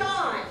will of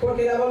God,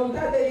 Porque la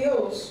voluntad de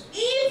Dios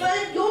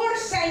even your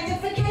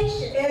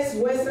sanctification, es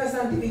vuestra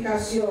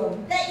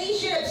santificación, that ye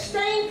should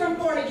abstain from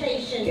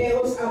fornication, que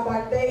os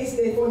apartéis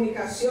de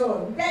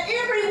fornicación, that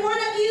every one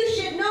of you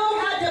should know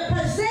how to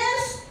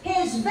possess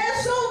his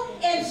vessel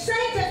in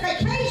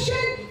sanctification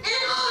and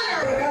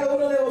que honor. cada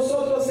uno de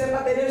vosotros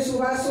sepa tener su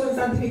vaso en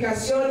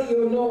santificación y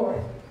honor.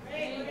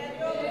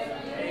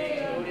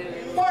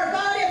 For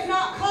God hath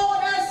not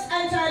called us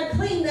unto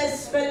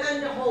uncleanness, but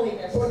unto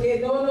holiness. Porque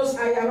no nos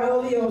ha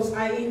llamado Dios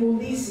a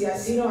inmundicia,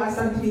 sino a In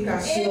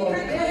santificación.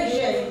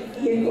 conclusion,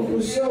 Y en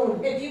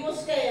conclusión, if you will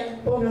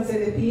stand, pónganse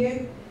de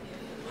pie.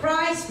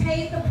 Christ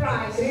paid the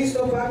price.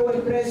 Cristo pagó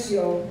el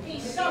precio. He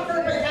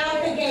suffered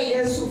without the gate.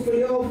 Él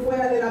sufrió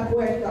fuera de la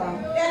puerta.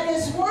 That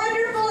this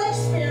wonderful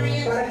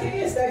experience Para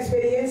que esta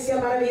experiencia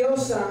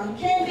maravillosa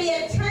can be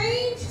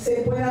attained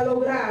se pueda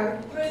lograr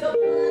through the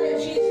blood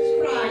of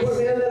Jesus por Christ.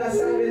 medio de la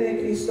sangre de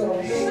Cristo.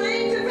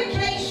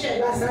 Sanctification.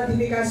 La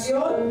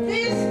santificación,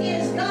 This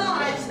is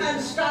God's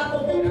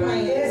unstoppable plan.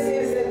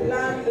 ese es el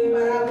plan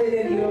imparable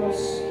de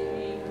Dios.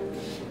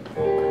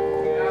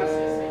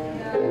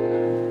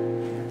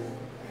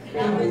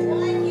 Now, when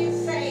one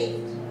is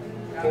saved,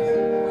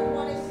 when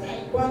one is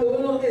saved, Cuando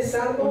uno es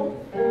salvo,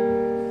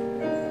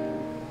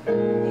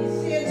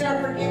 his sins are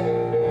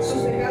forgiven.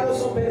 sus pecados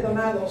son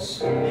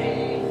perdonados.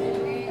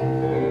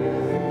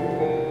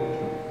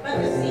 But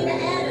the seed of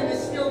Adam is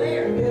still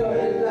there. Pero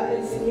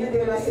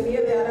la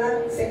semilla de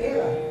Adán se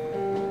queda.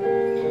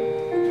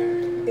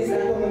 Está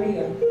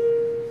todavía.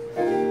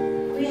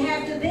 We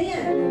have to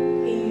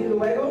then Y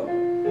luego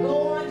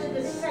go on to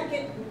the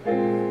second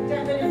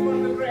definite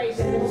work of grace.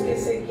 tenemos que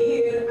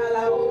seguir a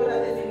la obra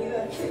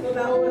definida,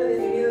 segunda obra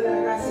definida de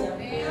la gracia.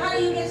 How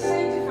do you get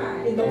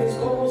sanctified? Entonces,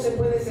 ¿cómo se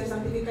puede ser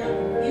santificado?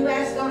 You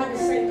ask God to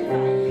sanctify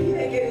you.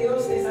 Pide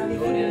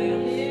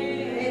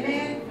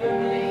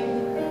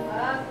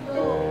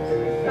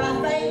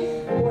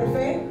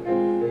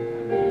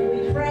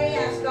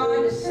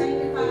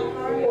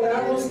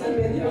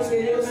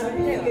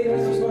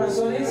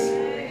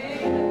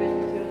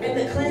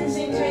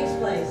cleansing takes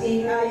place.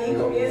 Y ahí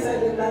comienza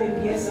la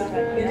limpieza.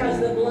 Because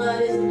the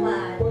blood is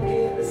applied.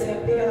 Porque se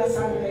aplica la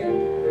sangre.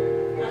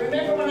 I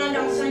remember when I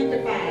got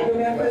sanctified. Yo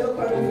me acuerdo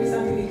cuando fui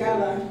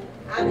santificada.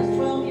 I was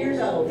 12 years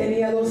old.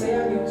 Tenía 12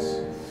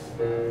 años.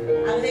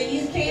 I was at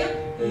youth camp.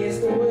 Y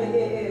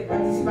estuve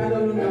participando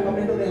en un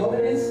campamento de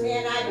jóvenes.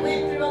 And I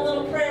went through a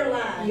little prayer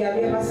line. Y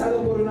había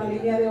pasado por una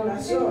línea de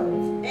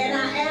oración. And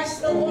I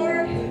asked the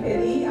Lord Y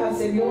pedí al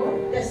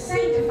Señor to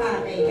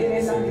sanctify que me.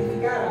 me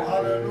santificara.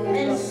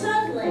 And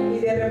suddenly, Y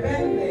de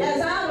repente,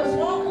 as I was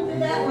walking through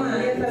that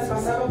line, mientras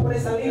pasaba por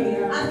esa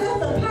línea, I felt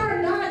the power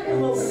of God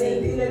come over me.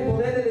 sentí el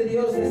poder de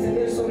Dios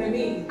descender sobre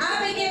mí.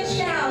 I began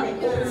shouting.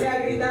 Comencé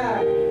a gritar.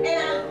 And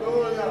I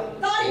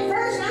thought at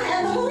first I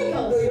had the Holy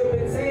Ghost. Yo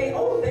pensé,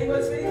 oh, tengo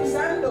el Espíritu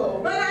Santo.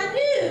 But I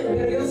knew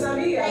Pero yo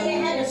sabía that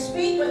you had to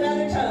speak with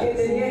other que tongues.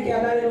 tenía que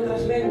hablar en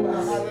otras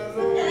lenguas.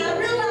 And I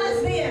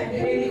realized then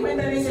Y me di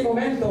cuenta en ese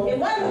momento it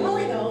wasn't the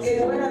Holy Ghost, que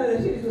no era del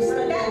Espíritu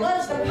but that Santo,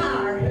 was the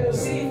power pero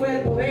sí fue el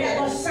that poder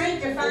was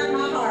sanctifying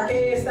my heart.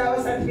 que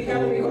estaba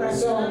santificando mi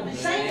corazón.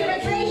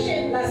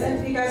 Sanctification La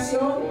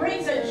santificación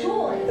brings a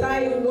joy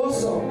trae un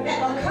gozo that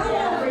will come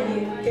over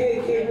you.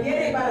 que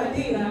viene para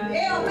ti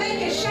It'll make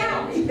you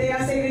shout. y te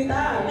hace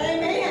gritar.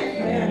 Amen.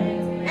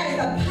 Amén. As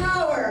the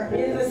power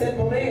Mientras el is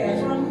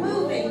poder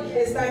removing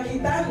está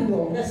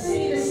quitando the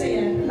seed of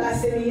sin. la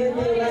semilla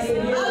de la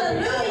semilla.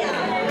 Hallelujah.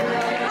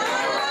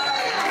 Hallelujah.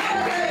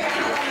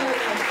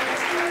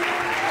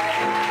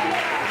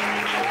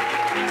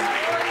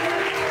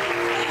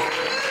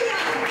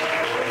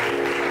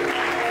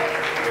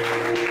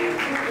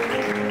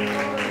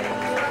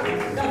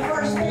 The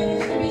first thing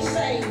is to be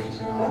saved.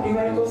 La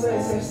primera cosa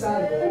es ser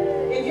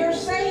salvo. If you're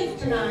saved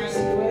tonight Si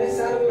tú eres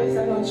salvo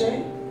esta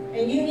noche,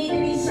 and you need to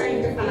be y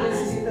sanctified,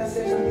 necesitas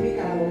ser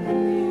santificado,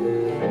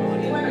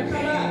 you want to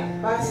come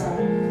up. pasa.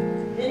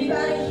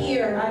 Anybody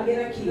here Alguien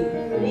aquí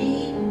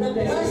need the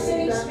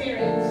blessed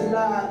experience?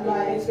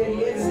 la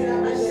experiencia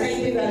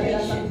bendecida de la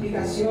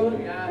santificación.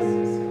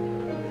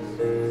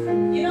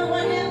 You know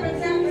what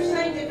happens after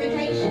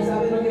sanctification?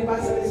 ¿Sabes lo que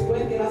pasa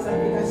después de la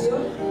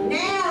santificación?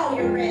 Now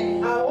you're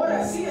ready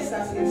Ahora sí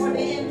estás for listo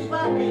the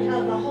indwelling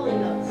of the Holy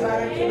Ghost.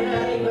 para que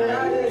el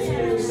morar del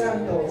Espíritu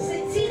Santo.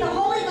 See, the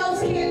Holy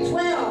Ghost can't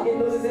dwell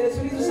Entonces el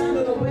Espíritu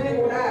Santo no puede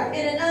morar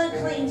in an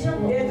unclean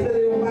temple. dentro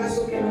de un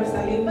vaso que no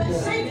está limpio. But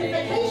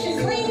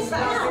sanctification cleans the La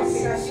house.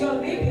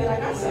 santificación limpia la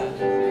casa.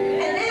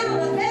 And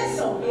now the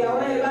vessel Y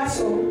ahora el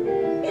vaso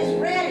is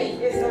ready.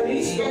 está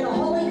listo And the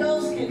Holy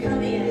Ghost can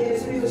come y in. el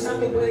Espíritu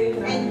Santo puede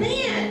entrar. And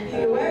then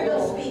Y luego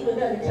you'll speak with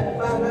other va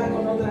a tongues. hablar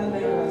con otras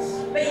lenguas.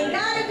 But you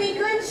gotta be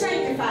good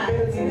sanctified.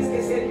 Pero tienes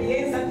que ser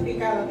bien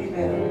santificado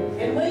primero.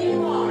 And when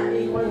you are,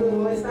 Y cuando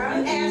lo you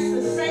estás, ask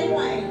the same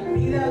way.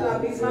 pida la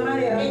misma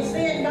manera. It's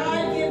then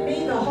God give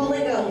me the Holy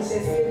Ghost.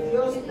 Decir,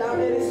 Dios,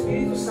 dame el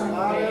Espíritu Santo.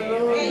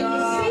 And you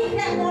seek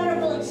that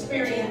wonderful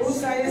experience.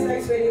 Busca esta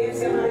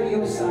experiencia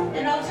maravillosa.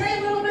 And I'll tell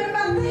you a little bit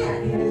about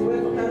that. Y les voy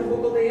a contar un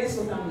poco de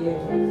esto también.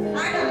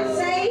 I got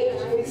saved,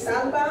 Fui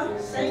salva,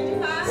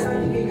 sanctified,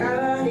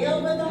 santificada,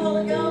 filled with the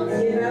Holy Ghost,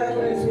 llenada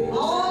con el Espíritu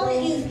all the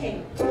Santo. youth camp.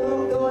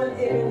 Todo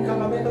en un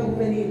campamento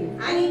juvenil.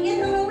 I didn't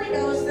get the Holy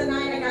Ghost the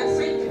night I got No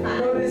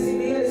sanctified.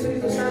 recibí el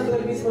Espíritu Santo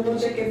el mismo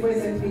noche que fui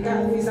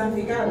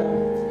santificada.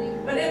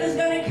 But it was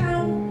going to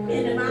come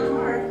into my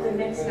heart the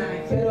next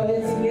night. Pero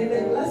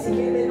la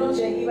siguiente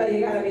noche iba a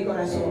llegar a mi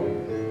corazón.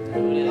 I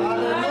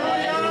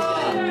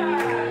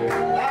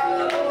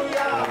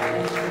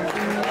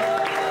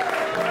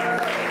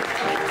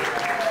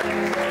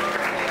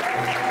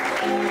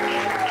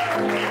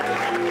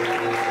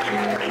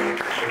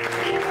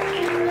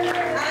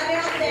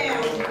knelt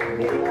down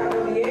Me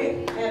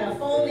arrodillé at a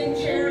folding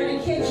chair in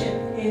a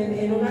kitchen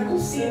en una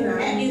cocina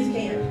at youth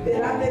camp.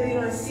 delante de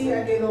una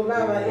silla que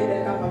doblaba en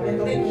el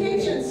campamento The juvenil.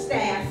 kitchen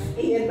staff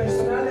Y el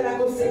personal de la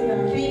cocina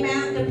came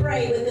out to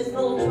pray with this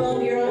little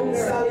 12-year-old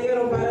girl.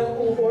 salieron para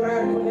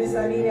orar con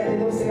esta niña de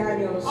 12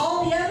 años.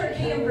 All the other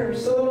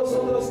campers, Todos los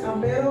otros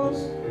camperos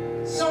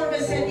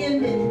service had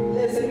ended.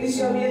 del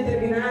servicio habían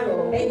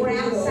terminado. They were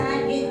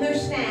outside getting their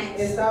snacks.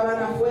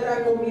 Estaban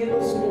afuera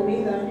comiendo su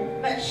comida.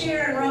 But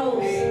Sharon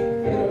Rose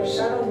Pero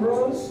Sharon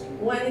Rose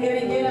wasn't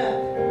going to get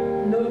up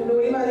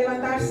no iba a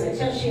levantarse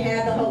until she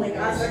had the Holy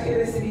hasta Ghost. que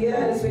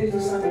recibiera el Espíritu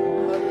Santo.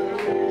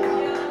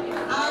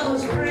 I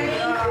was praying.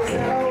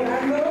 Estaba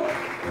orando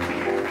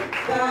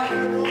The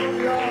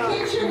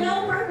kitchen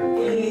helper,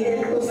 y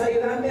los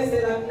ayudantes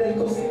de la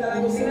cocina,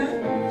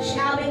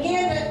 I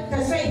began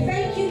to say,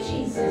 thank you,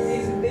 Jesus.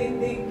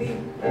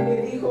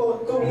 me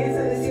dijo, comienza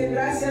a decir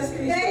gracias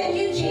Cristo, Thank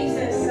you,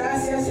 Jesus.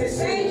 gracias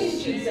Thank you,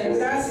 Jesús, Jesus.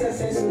 gracias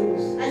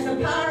Jesús. As the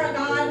power of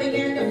God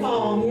began to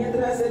fall,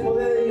 Mientras el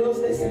poder de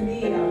Dios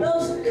descendía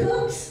those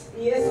cooks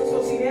y esos